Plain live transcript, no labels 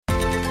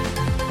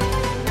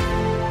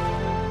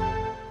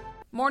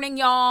Morning,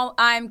 y'all.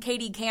 I'm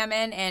Katie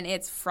Kamen, and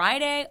it's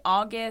Friday,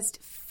 August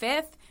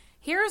 5th.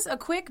 Here's a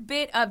quick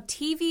bit of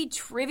TV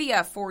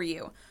trivia for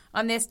you.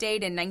 On this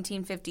date in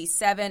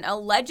 1957, a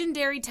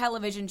legendary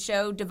television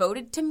show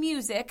devoted to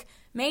music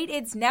made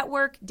its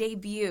network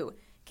debut.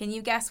 Can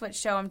you guess what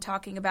show I'm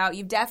talking about?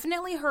 You've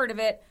definitely heard of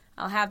it.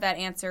 I'll have that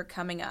answer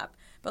coming up.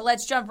 But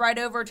let's jump right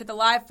over to the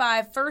Live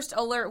 5 First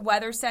Alert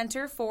Weather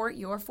Center for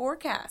your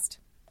forecast.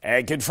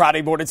 And good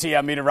Friday morning to you.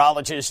 I'm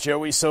meteorologist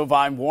Joey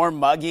Sovine. Warm,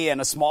 muggy, and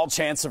a small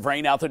chance of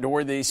rain out the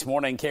door this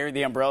morning. Carry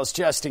the umbrellas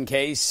just in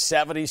case.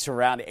 70s to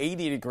around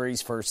 80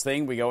 degrees first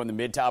thing. We go in the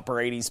mid to upper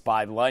 80s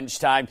by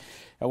lunchtime.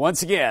 And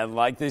once again,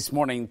 like this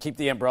morning, keep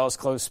the umbrellas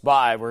close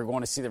by. We're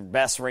going to see the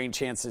best rain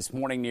chance this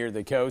morning near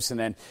the coast and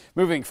then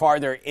moving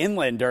farther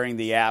inland during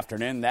the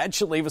afternoon. That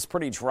should leave us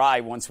pretty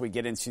dry once we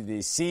get into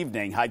this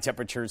evening. High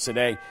temperatures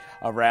today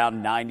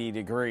around 90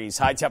 degrees.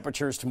 High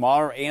temperatures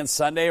tomorrow and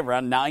Sunday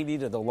around 90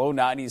 to the low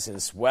 90s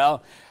as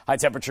well. High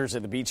temperatures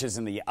at the beaches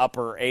in the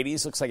upper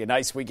 80s. Looks like a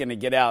nice weekend to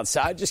get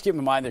outside. Just keep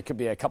in mind there could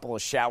be a couple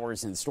of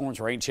showers and storms.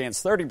 Rain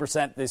chance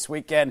 30% this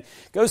weekend.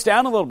 Goes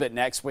down a little bit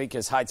next week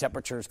as high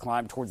temperatures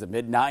climb towards the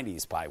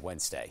mid-90s by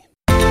Wednesday.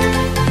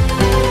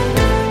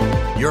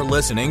 You're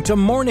listening to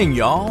Morning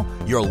Y'all,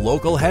 your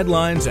local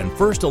headlines and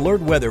first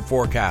alert weather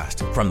forecast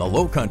from the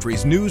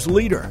Lowcountry's news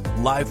leader,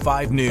 Live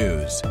 5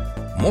 News.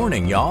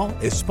 Morning Y'all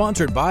is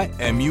sponsored by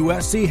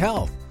MUSC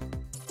Health.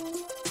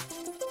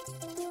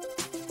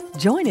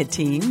 Join a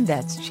team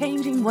that's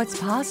changing what's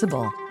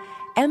possible.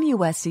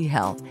 MUSC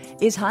Health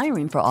is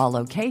hiring for all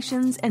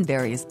locations and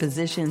various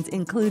positions,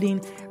 including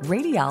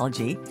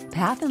radiology,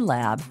 path and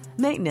lab,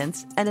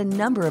 maintenance, and a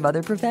number of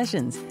other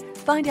professions.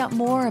 Find out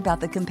more about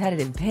the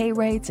competitive pay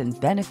rates and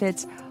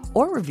benefits,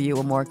 or review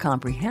a more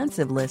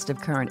comprehensive list of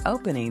current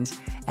openings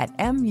at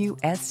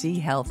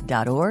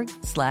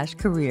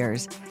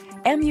muschealth.org/careers.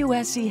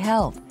 MUSC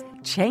Health,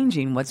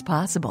 changing what's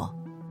possible.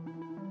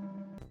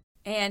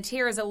 And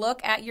here is a look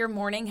at your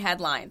morning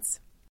headlines.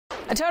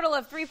 A total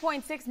of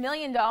 $3.6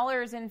 million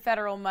in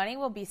federal money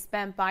will be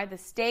spent by the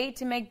state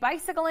to make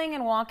bicycling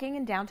and walking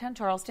in downtown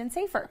Charleston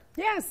safer.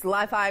 Yes,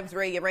 Live 5's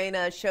Ray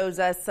Urena shows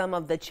us some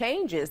of the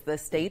changes the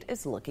state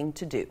is looking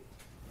to do.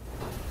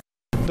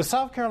 The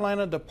South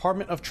Carolina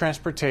Department of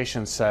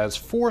Transportation says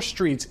 4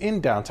 streets in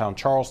downtown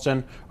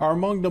Charleston are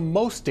among the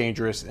most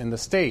dangerous in the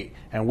state.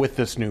 And with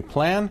this new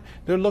plan,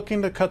 they're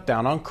looking to cut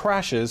down on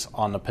crashes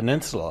on the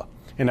peninsula.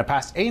 In the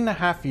past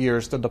 8.5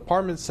 years, the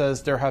department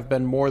says there have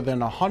been more than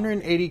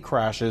 180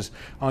 crashes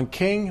on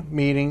King,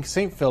 Meeting,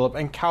 St. Philip,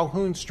 and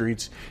Calhoun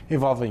streets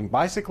involving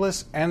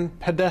bicyclists and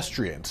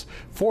pedestrians.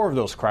 4 of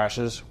those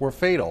crashes were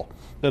fatal.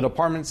 The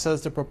department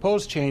says the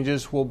proposed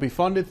changes will be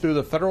funded through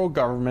the federal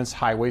government's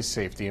Highway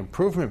Safety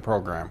Improvement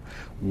Program.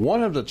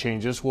 One of the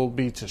changes will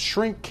be to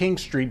shrink King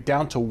Street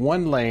down to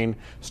 1 lane,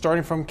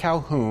 starting from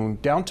Calhoun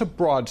down to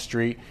Broad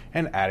Street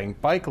and adding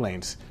bike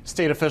lanes.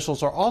 State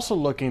officials are also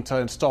looking to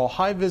install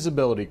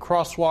high-visibility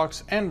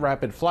crosswalks and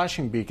rapid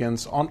flashing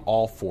beacons on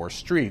all 4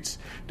 streets.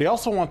 They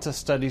also want to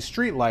study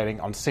street lighting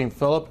on St.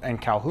 Philip and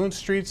Calhoun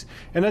streets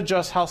and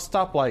adjust how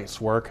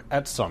stoplights work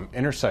at some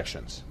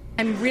intersections.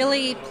 I'm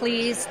really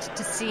pleased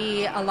to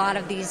see a lot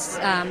of these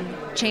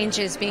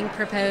changes being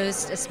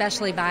proposed,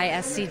 especially by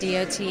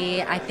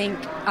SCDOT. I think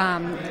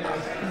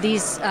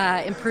these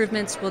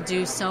improvements will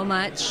do so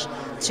much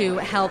to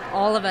help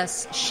all of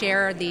us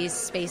share these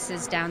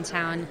spaces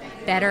downtown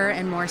better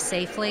and more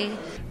safely.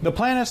 The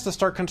plan is to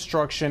start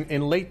construction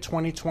in late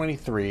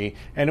 2023,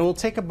 and it will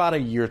take about a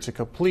year to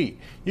complete.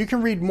 You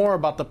can read more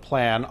about the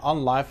plan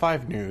on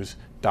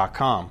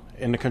live5news.com.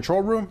 In the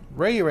control room,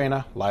 Ray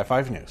Urena, Live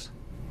 5 News.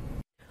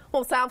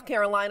 Well, South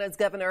Carolina's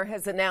governor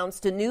has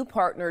announced a new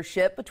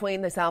partnership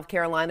between the South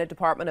Carolina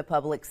Department of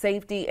Public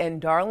Safety and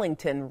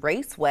Darlington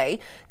Raceway.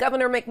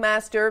 Governor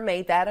McMaster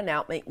made that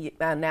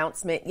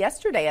announcement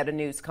yesterday at a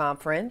news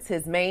conference.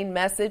 His main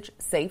message,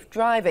 safe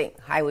driving.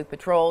 Highway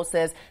Patrol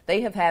says they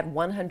have had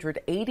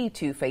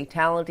 182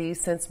 fatalities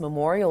since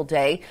Memorial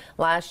Day.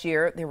 Last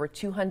year, there were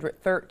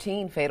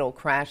 213 fatal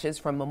crashes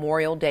from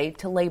Memorial Day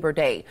to Labor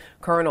Day.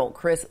 Colonel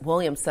Chris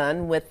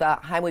Williamson with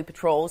Highway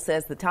Patrol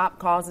says the top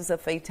causes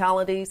of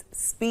fatalities: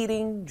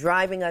 speeding,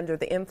 driving under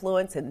the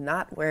influence, and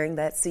not wearing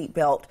that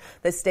seatbelt.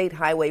 The State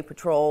Highway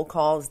Patrol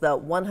calls the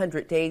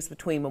 100 days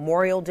between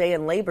Memorial Day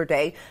and Labor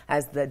Day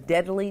as the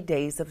deadly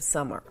days of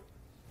summer.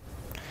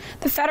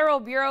 The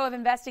Federal Bureau of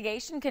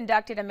Investigation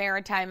conducted a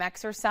maritime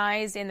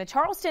exercise in the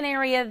Charleston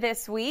area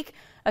this week.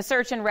 A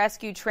search and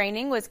rescue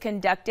training was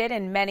conducted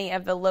in many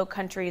of the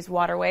Lowcountry's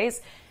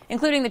waterways,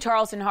 including the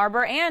Charleston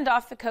Harbor and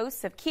off the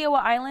coasts of Kiowa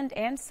Island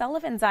and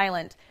Sullivan's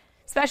Island.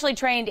 Specially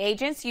trained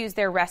agents used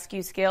their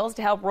rescue skills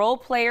to help role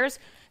players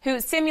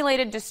who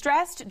simulated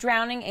distressed,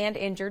 drowning, and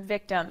injured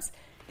victims.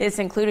 This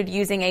included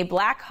using a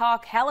Black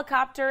Hawk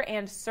helicopter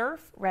and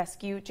surf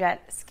rescue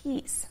jet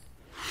skis.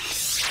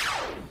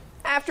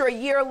 After a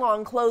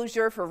year-long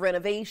closure for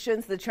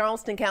renovations, the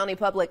Charleston County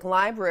Public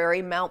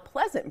Library Mount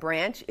Pleasant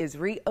branch is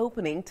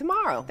reopening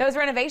tomorrow. Those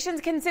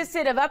renovations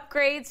consisted of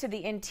upgrades to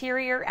the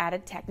interior,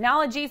 added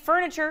technology,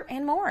 furniture,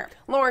 and more.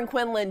 Lauren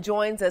Quinlan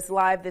joins us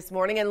live this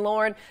morning. And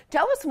Lauren,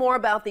 tell us more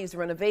about these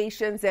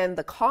renovations and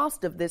the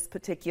cost of this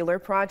particular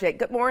project.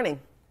 Good morning.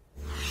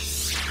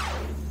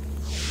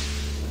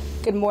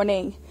 Good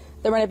morning.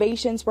 The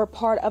renovations were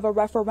part of a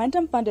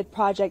referendum-funded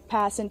project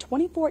passed in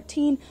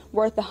 2014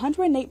 worth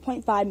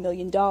 $108.5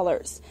 million.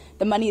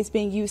 The money is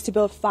being used to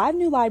build 5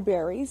 new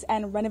libraries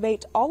and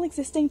renovate all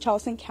existing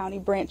Charleston County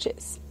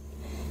branches.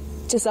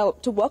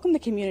 To welcome the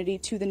community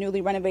to the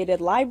newly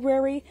renovated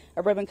library,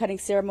 a ribbon-cutting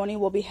ceremony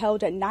will be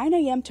held at 9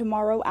 a.m.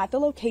 tomorrow at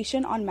the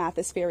location on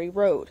Mathis Ferry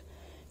Road.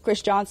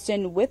 Chris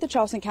Johnston with the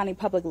Charleston County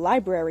Public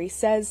Library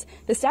says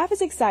the staff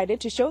is excited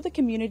to show the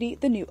community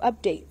the new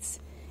updates.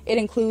 It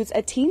includes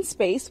a teen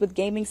space with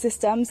gaming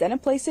systems and a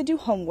place to do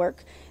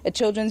homework, a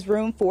children's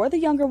room for the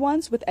younger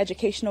ones with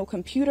educational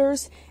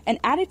computers, and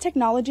added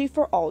technology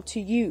for all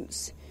to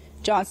use.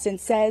 Johnston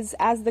says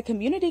as the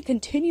community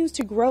continues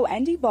to grow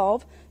and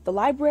evolve, the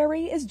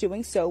library is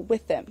doing so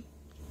with them.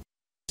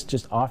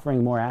 Just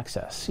offering more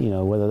access,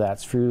 whether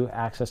that's through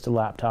access to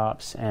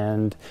laptops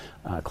and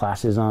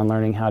classes on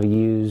learning how to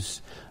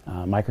use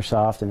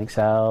Microsoft and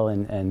Excel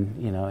and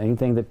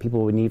anything that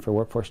people would need for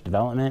workforce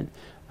development.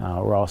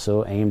 We're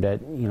also aimed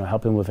at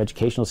helping with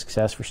educational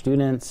success for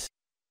students.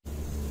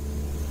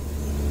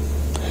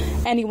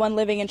 Anyone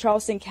living in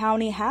Charleston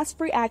County has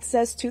free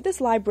access to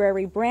this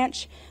library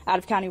branch.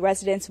 Out-of-county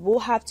residents will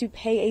have to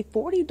pay a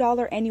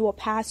 $40 annual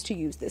pass to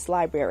use this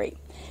library.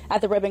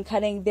 At the ribbon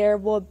cutting, there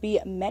will be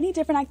many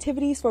different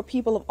activities for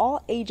people of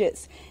all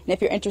ages. And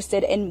if you're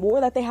interested in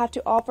more that they have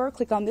to offer,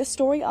 click on this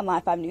story on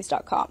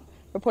Live5News.com.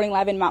 Reporting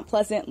live in Mount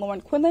Pleasant,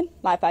 Lauren Quinlan,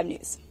 Live 5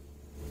 News.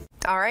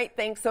 All right,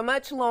 thanks so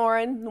much,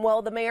 Lauren.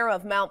 Well, the mayor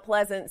of Mount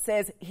Pleasant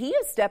says he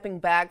is stepping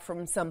back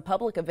from some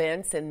public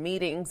events and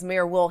meetings.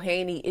 Mayor Will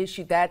Haney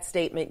issued that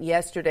statement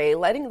yesterday,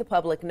 letting the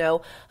public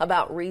know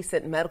about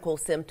recent medical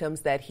symptoms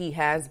that he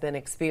has been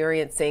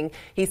experiencing.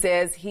 He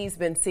says he's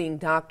been seeing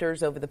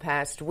doctors over the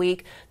past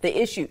week.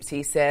 The issues,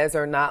 he says,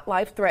 are not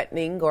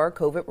life-threatening or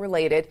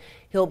COVID-related.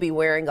 He'll be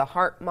wearing a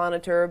heart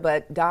monitor,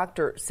 but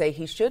doctors say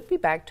he should be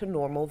back to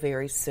normal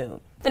very soon.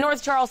 The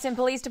North Charleston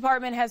Police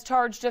Department has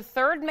charged a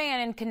third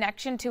man in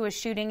connection to a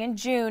shooting in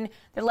June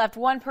that left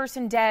one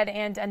person dead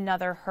and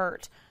another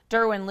hurt.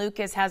 Derwin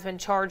Lucas has been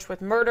charged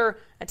with murder,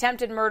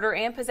 attempted murder,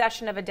 and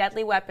possession of a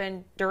deadly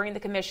weapon during the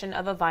commission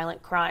of a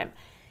violent crime.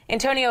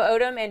 Antonio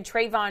Odom and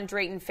Trayvon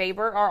Drayton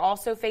Faber are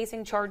also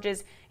facing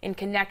charges in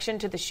connection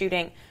to the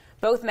shooting.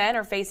 Both men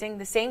are facing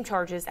the same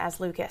charges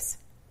as Lucas.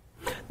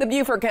 The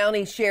Beaufort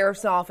County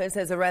Sheriff's Office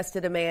has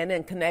arrested a man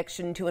in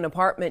connection to an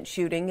apartment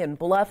shooting in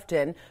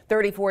Bluffton.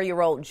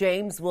 34-year-old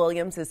James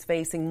Williams is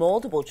facing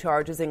multiple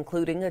charges,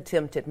 including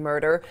attempted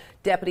murder.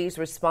 Deputies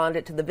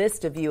responded to the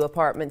Vista View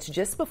apartments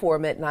just before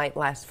midnight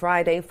last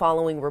Friday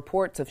following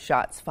reports of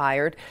shots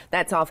fired.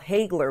 That's off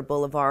Hagler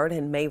Boulevard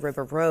and May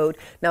River Road.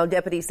 Now,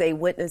 deputies say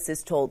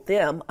witnesses told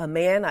them a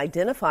man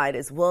identified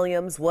as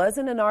Williams was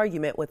in an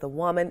argument with a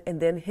woman and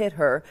then hit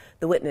her.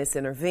 The witness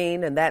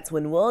intervened, and that's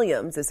when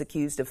Williams is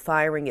accused of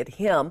firing at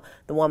him.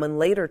 The woman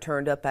later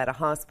turned up at a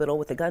hospital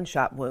with a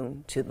gunshot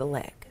wound to the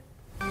leg.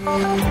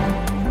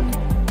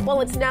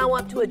 Well, it's now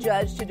up to a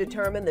judge to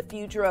determine the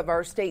future of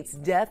our state's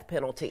death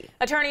penalty.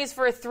 Attorneys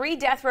for 3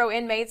 death row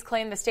inmates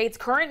claim the state's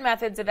current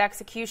methods of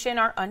execution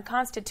are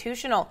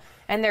unconstitutional,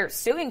 and they're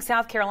suing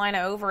South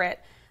Carolina over it.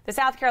 The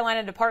South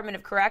Carolina Department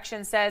of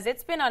Corrections says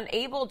it's been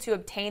unable to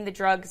obtain the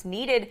drugs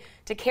needed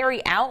to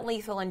carry out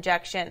lethal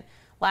injection.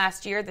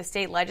 Last year, the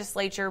state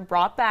legislature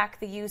brought back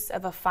the use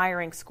of a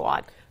firing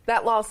squad.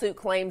 That lawsuit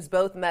claims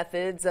both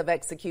methods of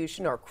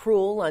execution are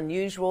cruel,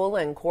 unusual,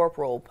 and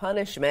corporal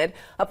punishment.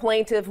 A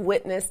plaintiff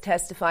witness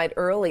testified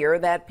earlier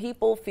that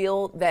people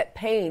feel that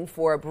pain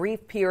for a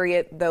brief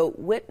period, though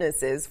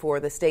witnesses for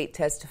the state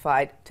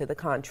testified to the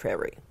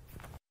contrary.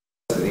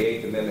 The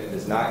Eighth Amendment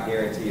does not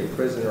guarantee a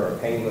prisoner a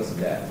painless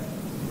death,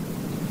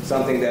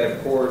 something that,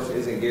 of course,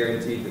 isn't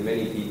guaranteed to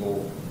many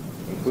people,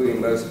 including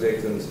most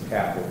victims of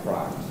capital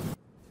crimes.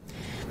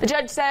 The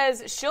judge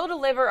says she'll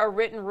deliver a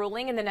written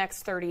ruling in the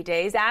next 30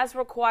 days, as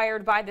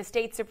required by the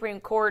state Supreme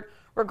Court.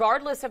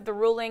 Regardless of the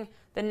ruling,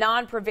 the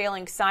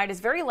non-prevailing side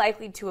is very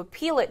likely to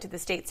appeal it to the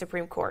state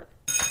Supreme Court.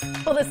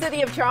 Well, the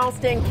city of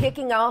Charleston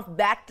kicking off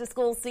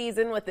back-to-school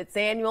season with its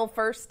annual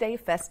First Day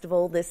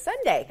Festival this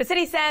Sunday. The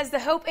city says the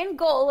hope and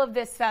goal of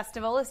this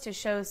festival is to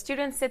show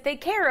students that they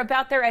care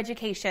about their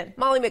education.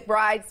 Molly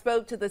McBride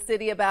spoke to the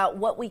city about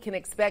what we can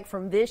expect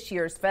from this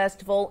year's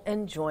festival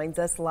and joins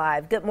us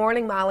live. Good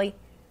morning, Molly.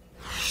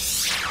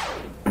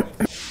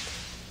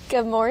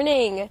 Good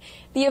morning.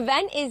 The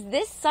event is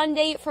this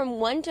Sunday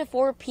from 1 to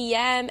 4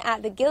 p.m.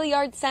 at the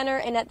Gilliard Center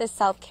and at the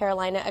South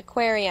Carolina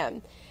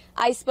Aquarium.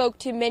 I spoke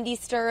to Mindy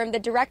Sturm, the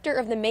director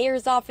of the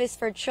Mayor's Office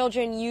for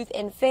Children, Youth,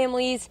 and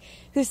Families,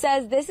 who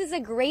says this is a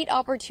great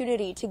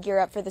opportunity to gear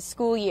up for the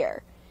school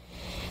year.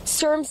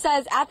 Sturm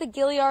says at the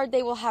Gilliard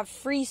they will have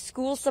free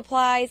school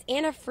supplies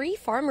and a free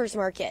farmers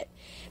market.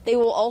 They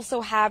will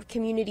also have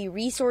community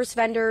resource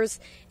vendors,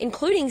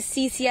 including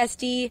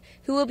CCSD,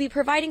 who will be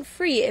providing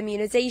free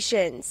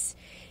immunizations.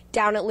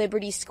 Down at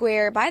Liberty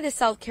Square by the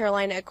South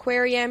Carolina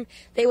Aquarium,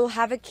 they will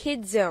have a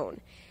kids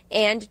zone.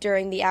 And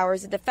during the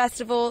hours of the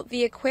festival,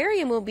 the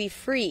aquarium will be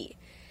free.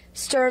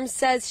 Sturm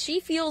says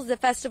she feels the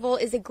festival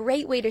is a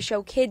great way to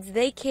show kids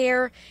they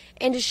care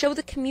and to show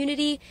the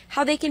community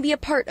how they can be a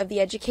part of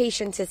the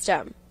education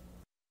system.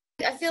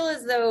 I feel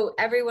as though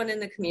everyone in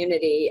the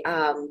community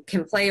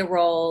can play a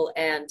role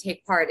and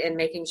take part in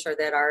making sure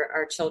that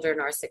our children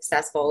are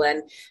successful,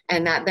 and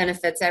that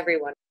benefits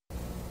everyone.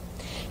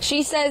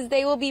 She says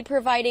they will be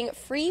providing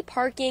free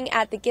parking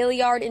at the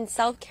Gilliard and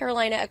South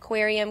Carolina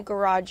Aquarium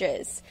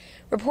garages.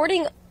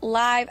 Reporting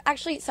live,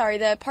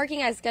 the parking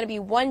is going to be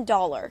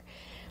 $1.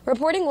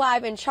 Reporting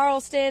live in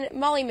Charleston,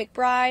 Molly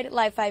McBride,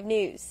 Live 5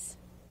 News.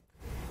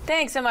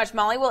 Thanks so much,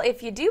 Molly. Well,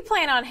 if you do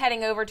plan on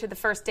heading over to the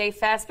First Day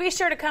Fest, be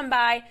sure to come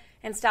by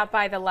and stop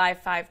by the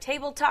Live 5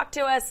 table. Talk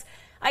to us.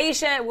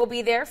 Aisha will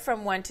be there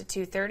from 1 to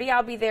 2:30.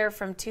 I'll be there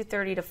from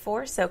 2:30 to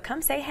 4, so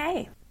come say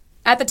hey.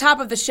 At the top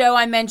of the show,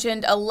 I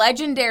mentioned a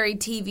legendary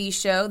TV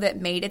show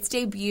that made its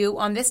debut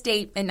on this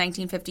date in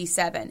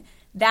 1957.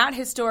 That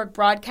historic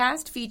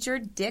broadcast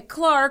featured Dick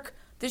Clark.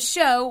 The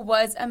show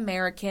was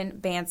American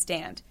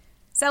Bandstand.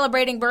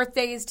 Celebrating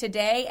birthdays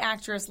today,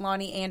 actress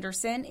Lonnie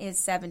Anderson is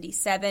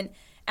 77.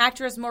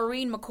 Actress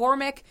Maureen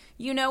McCormick,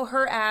 you know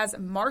her as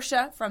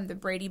Marcia from The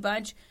Brady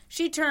Bunch.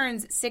 She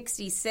turns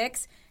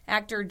 66.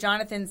 Actor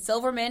Jonathan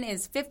Silverman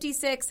is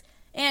 56.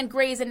 And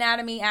Grey's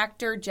Anatomy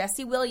actor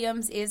Jesse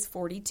Williams is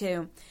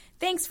 42.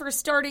 Thanks for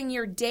starting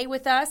your day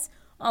with us.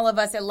 All of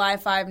us at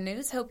Live 5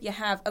 News hope you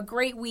have a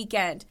great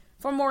weekend.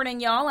 For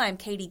Morning Y'all, I'm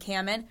Katie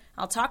Kamen.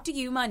 I'll talk to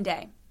you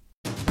Monday.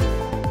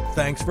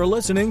 Thanks for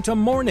listening to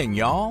Morning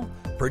Y'all.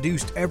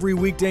 Produced every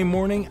weekday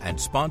morning and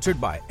sponsored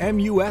by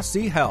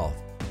MUSC Health.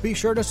 Be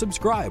sure to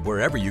subscribe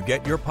wherever you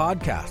get your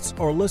podcasts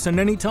or listen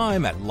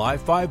anytime at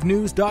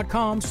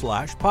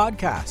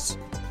live5news.com/podcasts.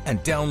 And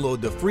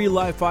download the free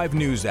Live 5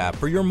 News app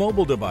for your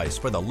mobile device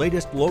for the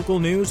latest local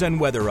news and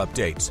weather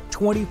updates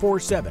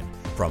 24/7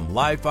 from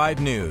Live 5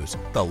 News,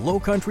 the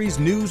Lowcountry's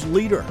news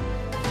leader.